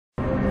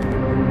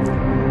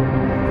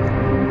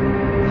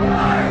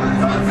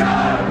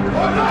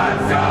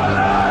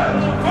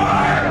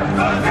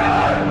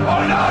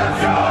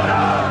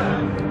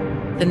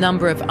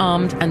number of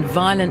armed and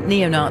violent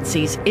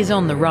neo-Nazis is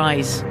on the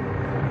rise.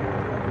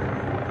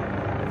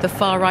 The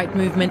far-right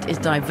movement is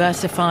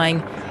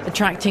diversifying,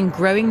 attracting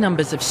growing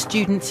numbers of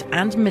students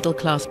and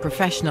middle-class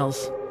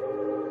professionals.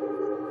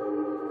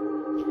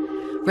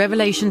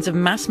 Revelations of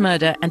mass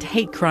murder and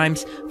hate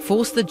crimes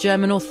force the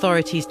German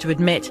authorities to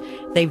admit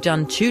they've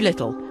done too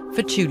little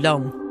for too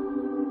long.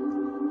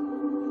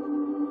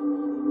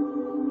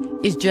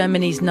 Is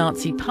Germany's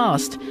Nazi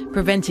past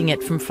preventing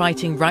it from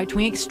fighting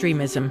right-wing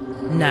extremism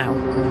now?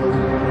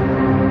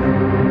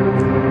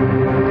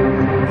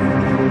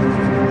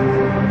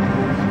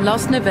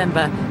 Last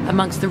November,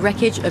 amongst the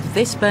wreckage of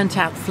this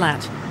burnt-out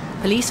flat,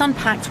 police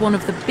unpacked one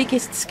of the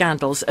biggest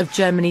scandals of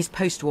Germany's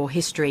post-war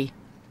history.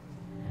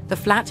 The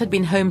flat had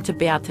been home to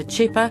Beate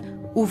Zschäper,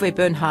 Uwe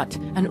Böhnhardt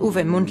and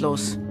Uwe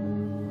Mundlos.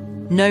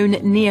 Known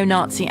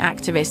neo-Nazi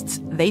activists,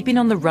 they'd been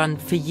on the run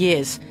for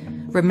years,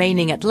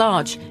 remaining at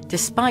large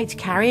despite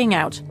carrying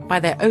out, by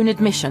their own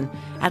admission,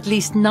 at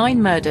least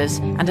 9 murders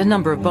and a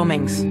number of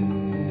bombings.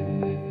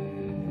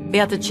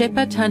 Beate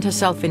Zschäper turned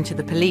herself into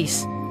the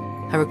police.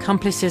 Her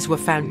accomplices were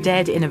found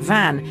dead in a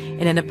van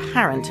in an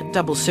apparent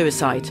double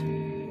suicide.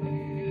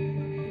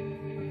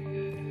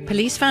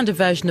 Police found a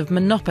version of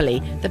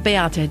Monopoly that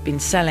Beate had been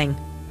selling.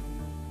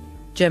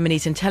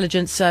 Germany's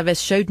intelligence service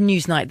showed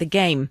Newsnight the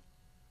game.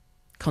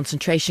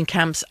 Concentration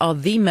camps are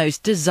the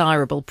most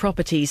desirable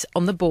properties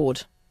on the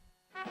board.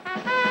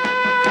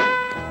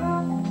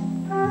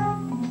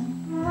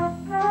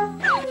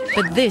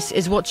 But this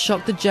is what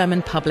shocked the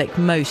German public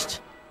most.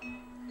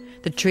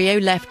 The trio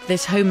left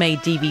this homemade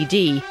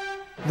DVD,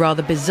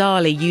 rather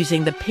bizarrely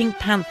using the Pink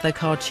Panther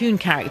cartoon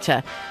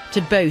character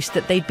to boast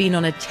that they'd been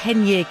on a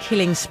 10-year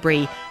killing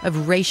spree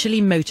of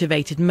racially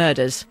motivated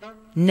murders,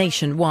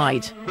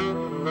 nationwide.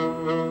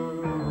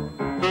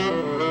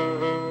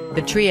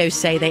 The trio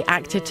say they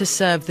acted to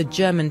serve the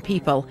German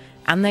people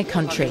and their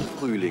country.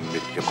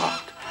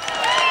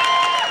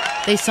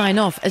 They sign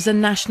off as the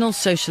National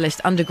Socialist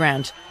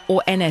Underground,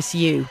 or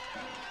NSU,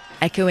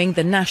 echoing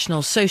the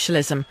National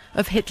Socialism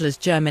of Hitler's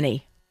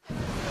Germany.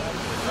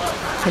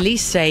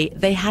 Police say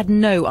they had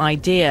no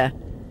idea.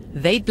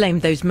 They'd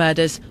blamed those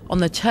murders on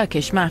the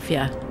Turkish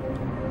mafia.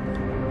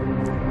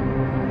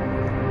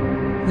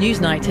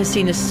 Newsnight has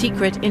seen a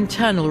secret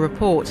internal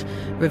report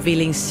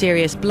revealing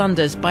serious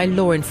blunders by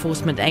law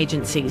enforcement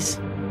agencies.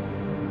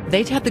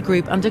 They'd had the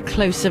group under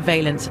close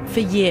surveillance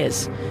for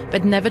years,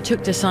 but never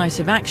took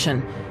decisive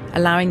action,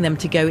 allowing them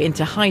to go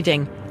into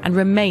hiding and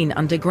remain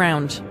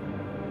underground.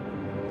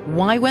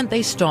 Why weren't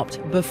they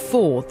stopped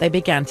before they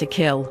began to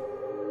kill?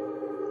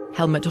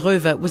 Helmut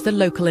Roever was the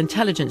local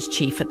intelligence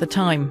chief at the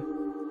time.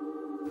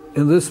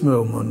 In this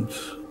moment,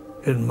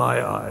 in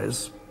my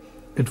eyes,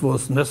 it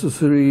was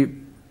necessary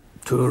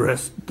to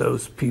arrest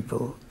those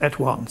people at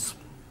once.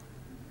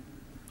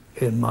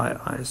 In my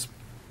eyes.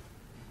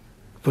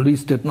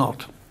 Police did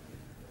not.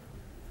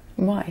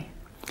 Why?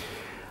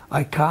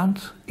 I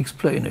can't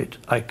explain it.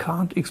 I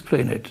can't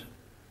explain it.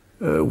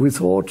 We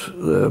thought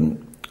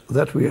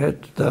that we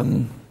had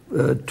them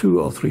 2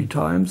 or 3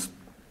 times,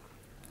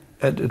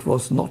 and it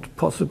was not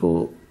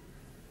possible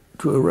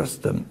to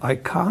arrest them. I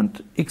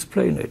can't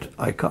explain it.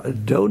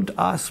 Don't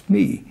ask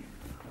me.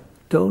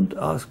 Don't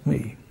ask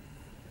me.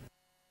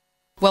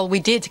 Well, we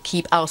did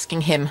keep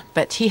asking him,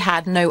 but he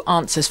had no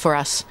answers for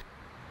us.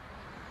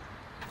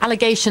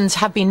 Allegations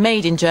have been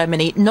made in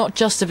Germany not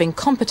just of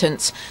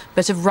incompetence,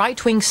 but of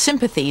right-wing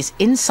sympathies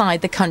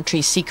inside the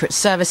country's secret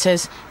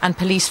services and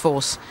police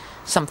force,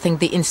 something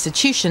the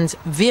institutions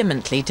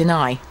vehemently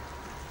deny.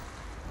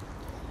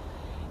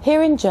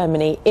 Here in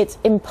Germany, it's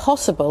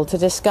impossible to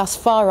discuss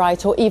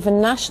far-right or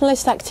even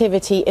nationalist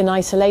activity in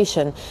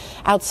isolation,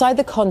 outside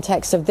the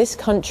context of this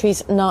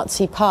country's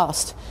Nazi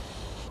past.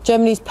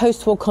 Germany's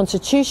post-war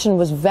constitution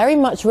was very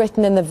much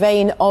written in the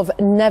vein of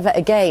never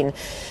again.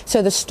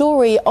 So the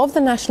story of the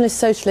Nationalist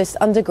Socialist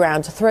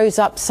Underground throws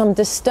up some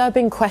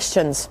disturbing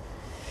questions.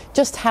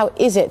 Just how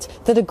is it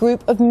that a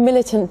group of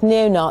militant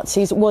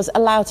neo-Nazis was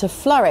allowed to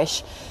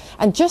flourish?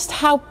 And just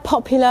how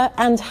popular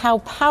and how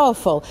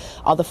powerful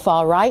are the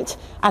far-right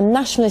and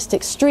nationalist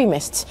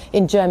extremists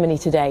in Germany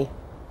today?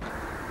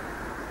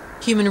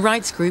 Human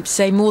rights groups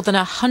say more than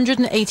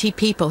 180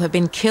 people have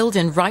been killed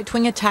in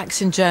right-wing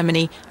attacks in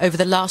Germany over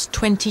the last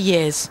 20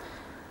 years.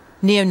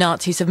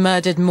 Neo-Nazis have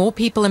murdered more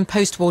people in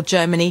post-war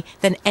Germany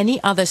than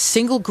any other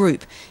single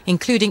group,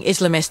 including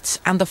Islamists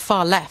and the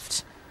far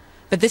left.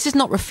 But this is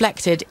not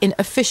reflected in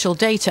official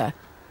data.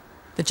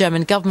 The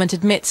German government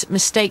admits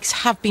mistakes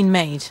have been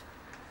made.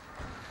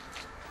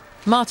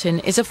 Martin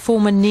is a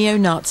former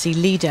neo-Nazi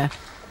leader.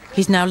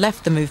 He's now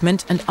left the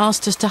movement and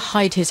asked us to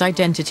hide his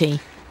identity.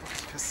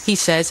 He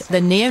says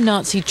the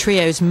neo-Nazi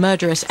trio's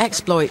murderous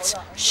exploits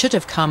should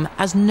have come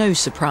as no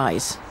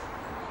surprise.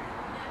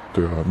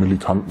 The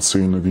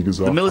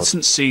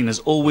militant scene has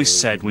always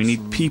said we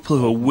need people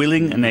who are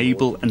willing and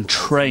able and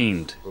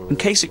trained in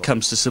case it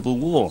comes to civil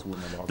war.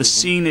 The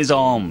scene is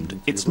armed,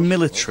 it's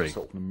military.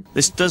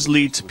 This does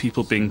lead to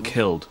people being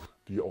killed.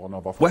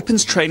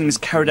 Weapons training is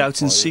carried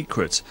out in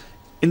secret.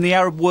 In the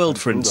Arab world,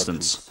 for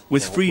instance,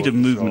 with freedom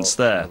movements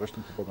there,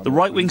 the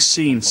right-wing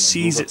scene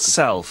sees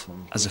itself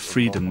as a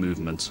freedom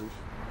movement.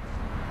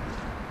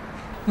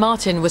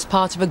 Martin was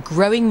part of a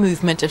growing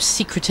movement of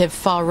secretive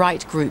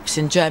far-right groups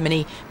in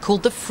Germany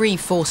called the Free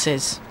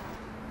Forces.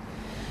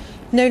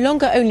 No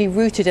longer only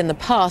rooted in the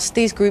past,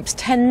 these groups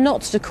tend not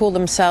to call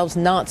themselves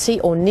Nazi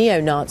or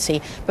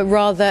neo-Nazi, but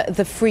rather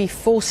the Free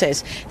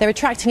Forces. They're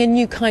attracting a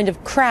new kind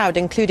of crowd,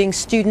 including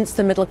students,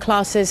 the middle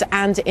classes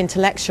and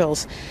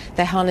intellectuals.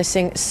 They're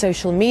harnessing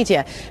social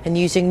media and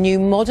using new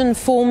modern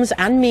forms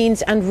and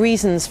means and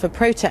reasons for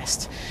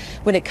protest.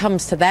 When it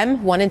comes to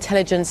them, one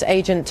intelligence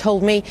agent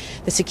told me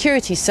the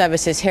security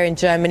services here in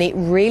Germany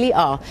really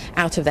are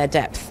out of their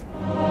depth.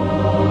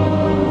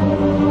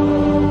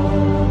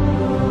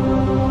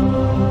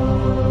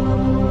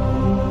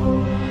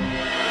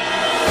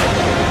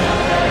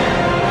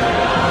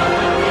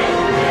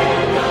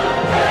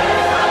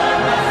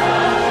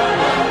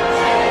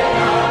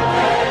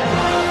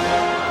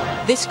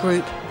 This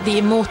group, the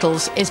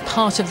Immortals, is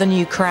part of the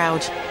new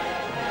crowd.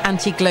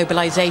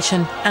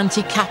 Anti-globalization,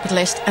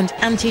 anti-capitalist and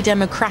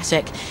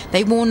anti-democratic,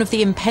 they warn of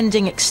the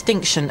impending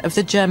extinction of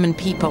the German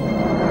people.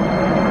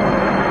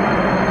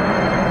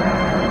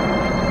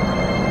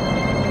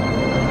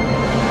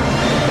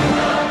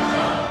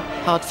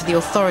 Hard for the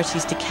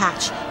authorities to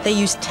catch, they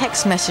use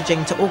text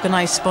messaging to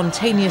organize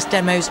spontaneous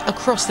demos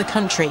across the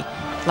country,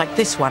 like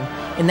this one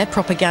in their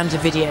propaganda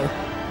video.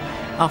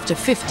 After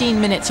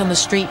 15 minutes on the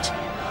street,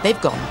 they've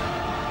gone.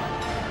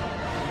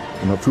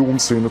 The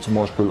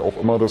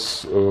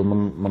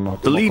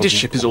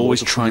leadership is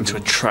always trying to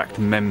attract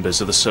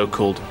members of the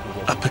so-called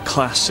upper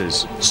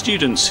classes,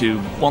 students who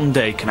one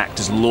day can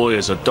act as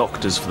lawyers or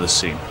doctors for the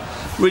scene,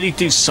 really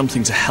do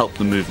something to help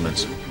the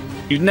movement.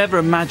 You'd never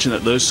imagine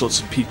that those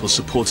sorts of people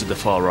supported the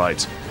far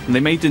right, and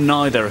they may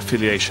deny their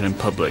affiliation in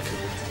public,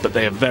 but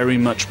they are very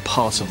much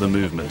part of the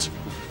movement,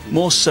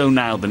 more so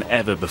now than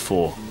ever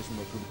before.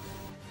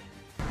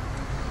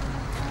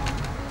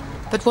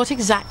 But what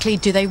exactly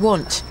do they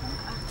want?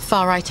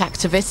 Far-right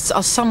activists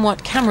are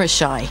somewhat camera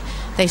shy.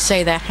 They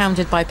say they're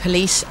hounded by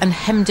police and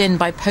hemmed in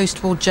by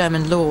post-war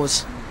German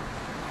laws.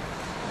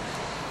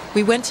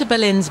 We went to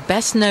Berlin's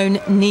best-known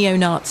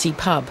neo-Nazi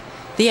pub,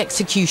 The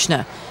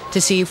Executioner,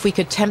 to see if we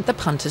could tempt the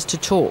punters to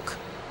talk.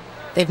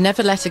 They've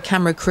never let a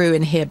camera crew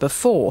in here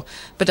before,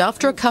 but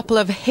after a couple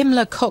of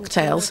Himmler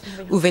cocktails,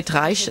 Uwe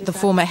Dreisch, the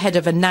former head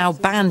of a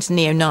now-banned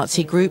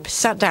neo-Nazi group,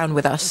 sat down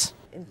with us.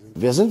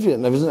 Who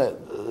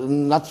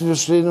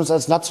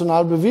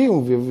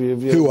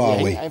are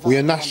we? We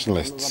are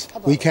nationalists.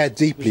 We care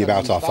deeply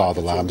about our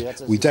fatherland.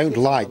 We don't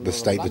like the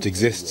state that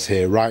exists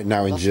here right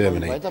now in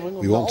Germany.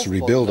 We want to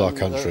rebuild our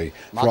country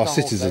for our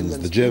citizens,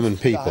 the German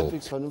people.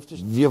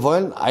 We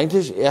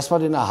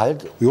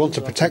want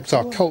to protect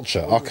our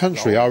culture, our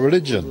country, our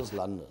religion.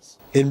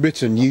 In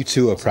Britain, you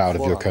too are proud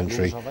of your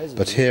country,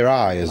 but here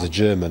I, as a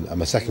German,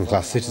 am a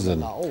second-class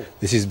citizen.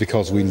 This is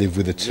because we live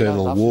with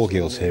eternal war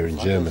guilt here in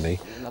Germany.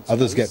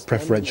 Others get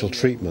preferential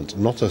treatment,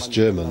 not us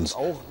Germans.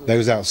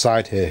 Those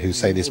outside here who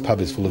say this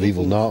pub is full of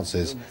evil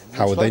Nazis,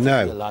 how would they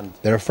know?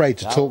 They're afraid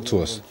to talk to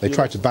us. They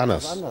try to ban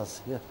us.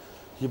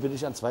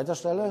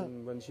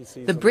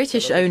 The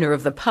British owner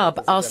of the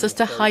pub asked us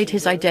to hide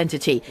his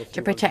identity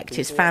to protect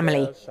his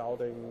family.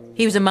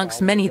 He was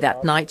amongst many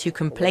that night who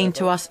complained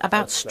to us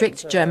about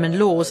strict German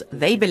laws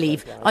they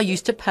believe are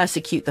used to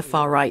persecute the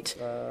far right.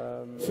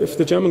 If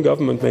the German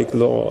government make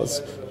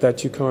laws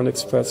that you can't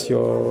express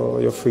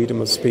your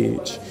freedom of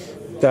speech,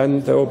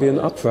 then there will be an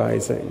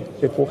uprising.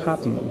 It will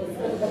happen.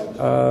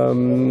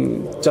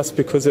 Just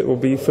because it will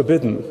be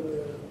forbidden,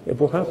 it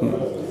will happen.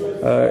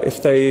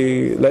 If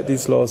they let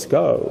these laws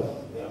go,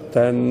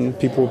 then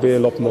people will be a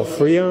lot more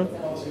freer.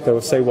 They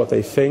will say what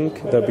they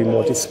think. There'll be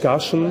more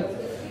discussion.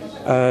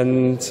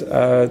 And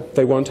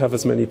they won't have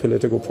as many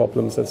political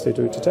problems as they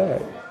do today.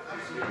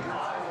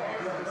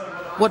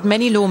 What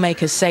many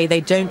lawmakers say they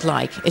don't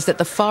like is that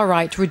the far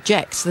right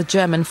rejects the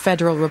German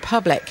Federal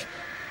Republic.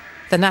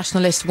 The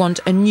nationalists want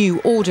a new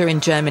order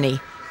in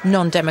Germany,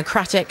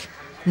 non-democratic,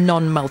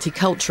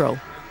 non-multicultural.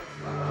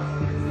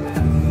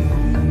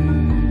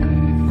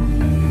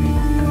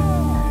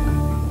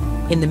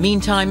 In the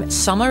meantime,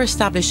 some are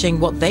establishing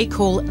what they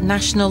call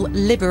national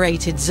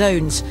liberated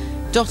zones,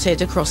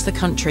 dotted across the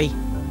country.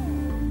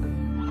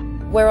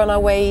 We're on our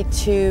way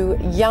to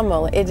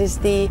Jammel. It is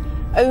the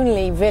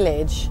only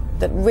village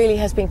that really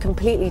has been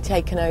completely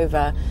taken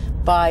over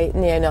by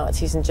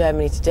neo-Nazis in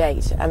Germany to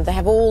date. And they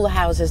have all the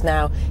houses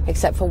now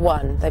except for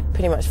one. They've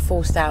pretty much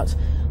forced out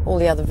all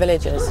the other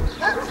villagers.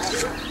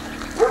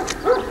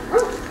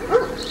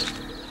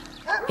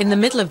 In the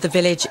middle of the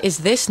village is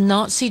this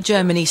Nazi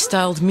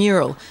Germany-styled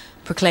mural,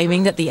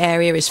 proclaiming that the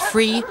area is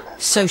free,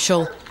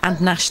 social and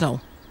national.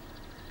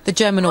 The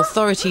German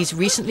authorities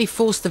recently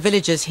forced the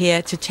villagers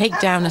here to take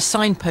down a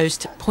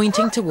signpost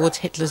pointing towards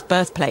Hitler's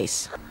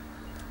birthplace.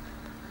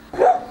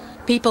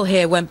 People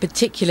here weren't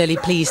particularly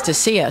pleased to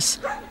see us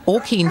or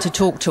keen to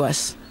talk to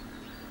us.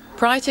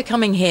 Prior to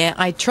coming here,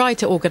 I tried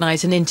to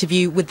organise an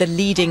interview with the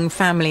leading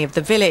family of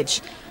the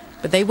village,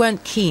 but they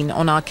weren't keen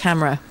on our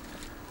camera.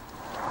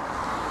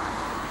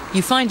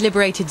 You find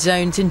liberated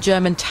zones in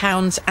German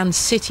towns and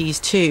cities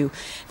too.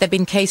 There have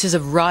been cases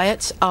of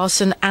riots,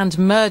 arson and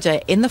murder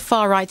in the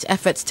far-right's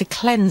efforts to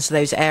cleanse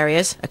those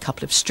areas, a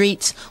couple of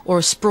streets or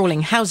a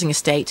sprawling housing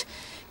estate,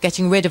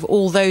 getting rid of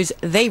all those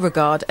they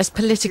regard as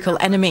political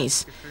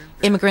enemies: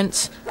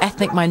 immigrants,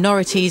 ethnic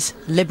minorities,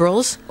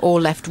 liberals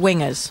or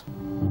left-wingers.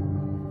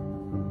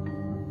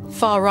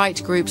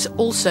 Far-right groups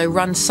also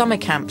run summer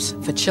camps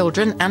for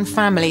children and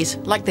families,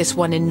 like this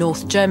one in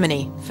North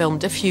Germany,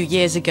 filmed a few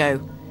years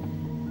ago.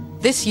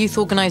 This youth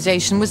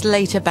organisation was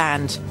later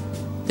banned.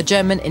 The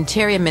German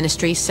Interior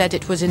Ministry said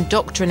it was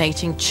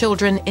indoctrinating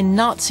children in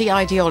Nazi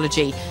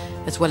ideology,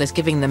 as well as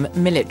giving them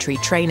military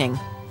training.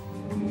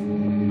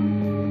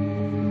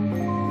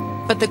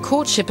 But the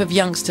courtship of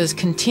youngsters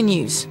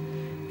continues.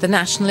 The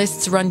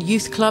nationalists run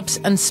youth clubs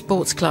and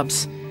sports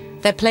clubs.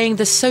 They're playing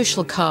the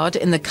social card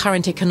in the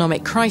current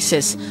economic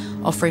crisis,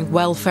 offering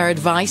welfare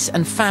advice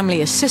and family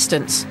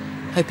assistance,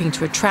 hoping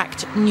to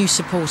attract new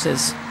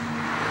supporters.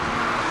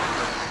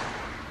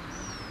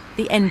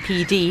 The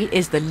NPD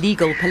is the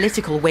legal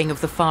political wing of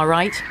the far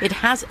right. It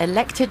has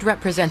elected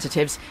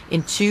representatives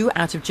in 2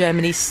 out of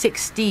Germany's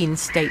 16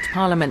 state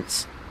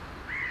parliaments.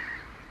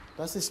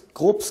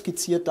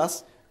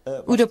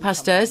 Udo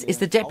Pasteurs is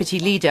the deputy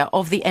leader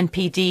of the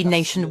NPD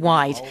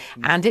nationwide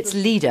and its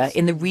leader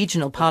in the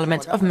regional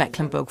parliament of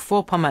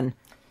Mecklenburg-Vorpommern.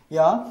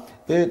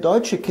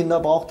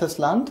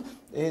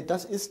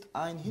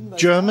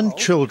 German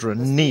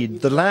children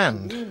need the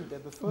land.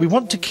 We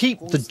want to keep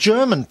the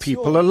German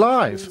people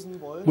alive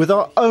with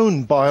our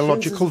own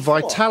biological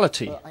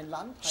vitality,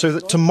 so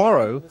that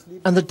tomorrow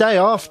and the day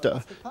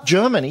after,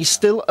 Germany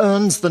still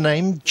earns the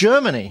name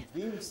Germany.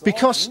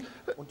 Because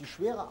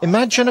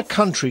imagine a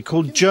country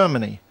called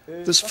Germany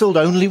that's filled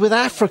only with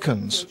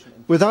Africans,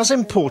 with us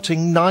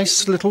importing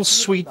nice little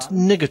sweet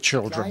nigger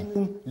children.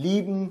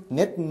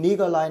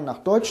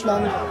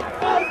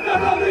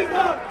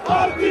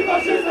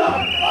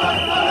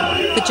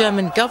 The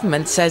German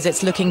government says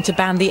it's looking to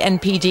ban the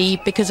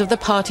NPD because of the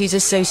party's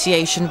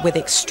association with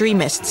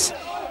extremists.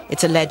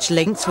 Its alleged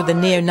links with the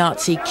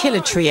neo-Nazi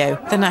killer trio,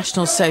 the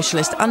National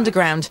Socialist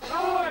Underground,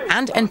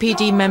 and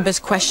NPD members'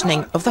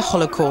 questioning of the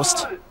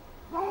Holocaust.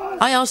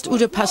 I asked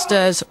Udo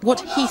Pasteurs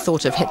what he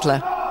thought of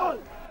Hitler.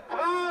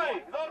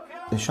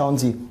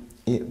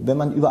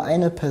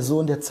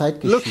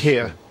 Look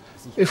here.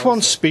 If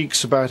one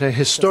speaks about a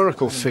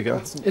historical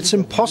figure, it's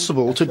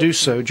impossible to do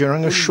so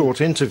during a short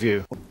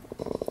interview.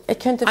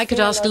 I could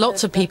ask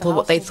lots of people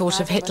what they thought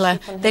of Hitler.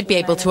 They'd be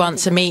able to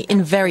answer me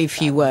in very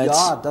few words.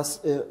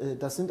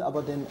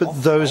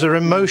 But those are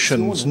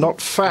emotions, not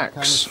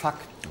facts.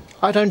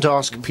 I don't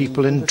ask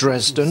people in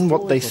Dresden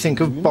what they think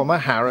of Bomber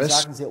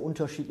Harris. But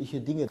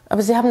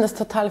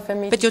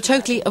you're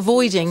totally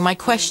avoiding my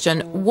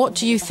question. What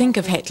do you think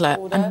of Hitler,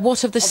 and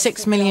what of the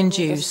 6 million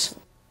Jews?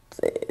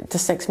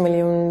 Let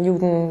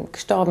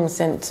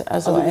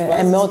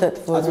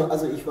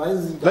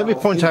me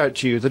point out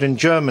to you that in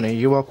Germany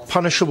you are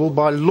punishable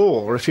by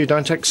law if you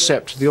don't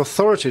accept the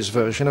authorities'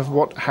 version of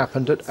what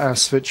happened at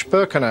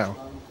Auschwitz-Birkenau.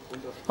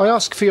 I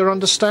ask for your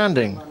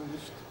understanding.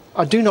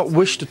 I do not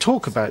wish to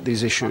talk about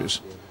these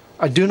issues.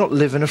 I do not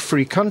live in a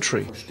free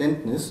country.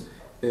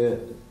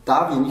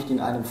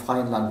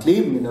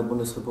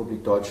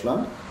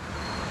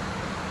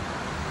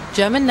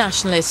 German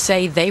nationalists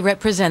say they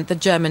represent the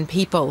German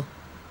people.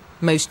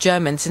 Most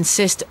Germans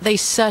insist they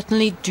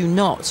certainly do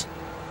not.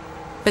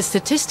 But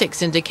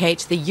statistics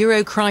indicate the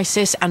Euro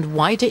crisis and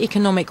wider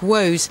economic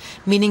woes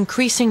mean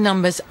increasing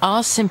numbers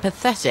are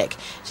sympathetic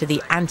to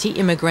the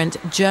anti-immigrant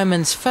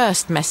Germans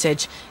first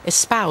message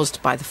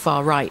espoused by the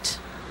far right.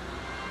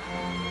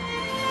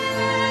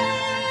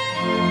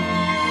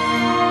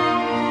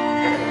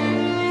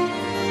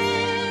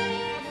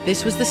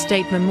 This was the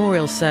state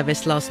memorial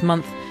service last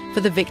month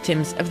for the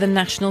victims of the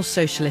National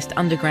Socialist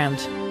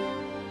Underground.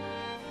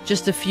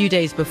 Just a few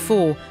days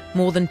before,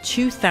 more than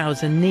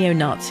 2,000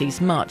 neo-Nazis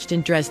marched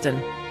in Dresden.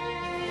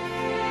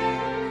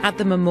 At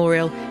the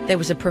memorial, there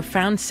was a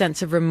profound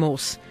sense of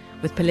remorse,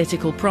 with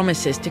political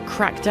promises to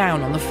crack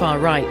down on the far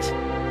right.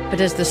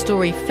 But as the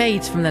story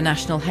fades from the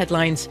national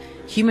headlines,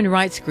 human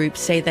rights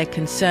groups say they're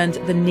concerned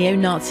the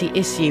neo-Nazi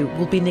issue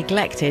will be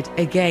neglected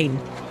again.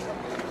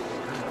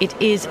 It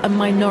is a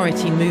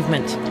minority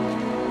movement.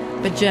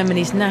 But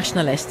Germany's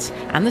nationalists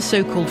and the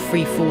so-called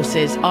free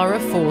forces are a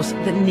force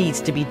that needs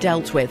to be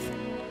dealt with.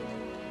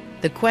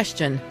 The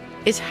question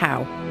is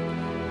how.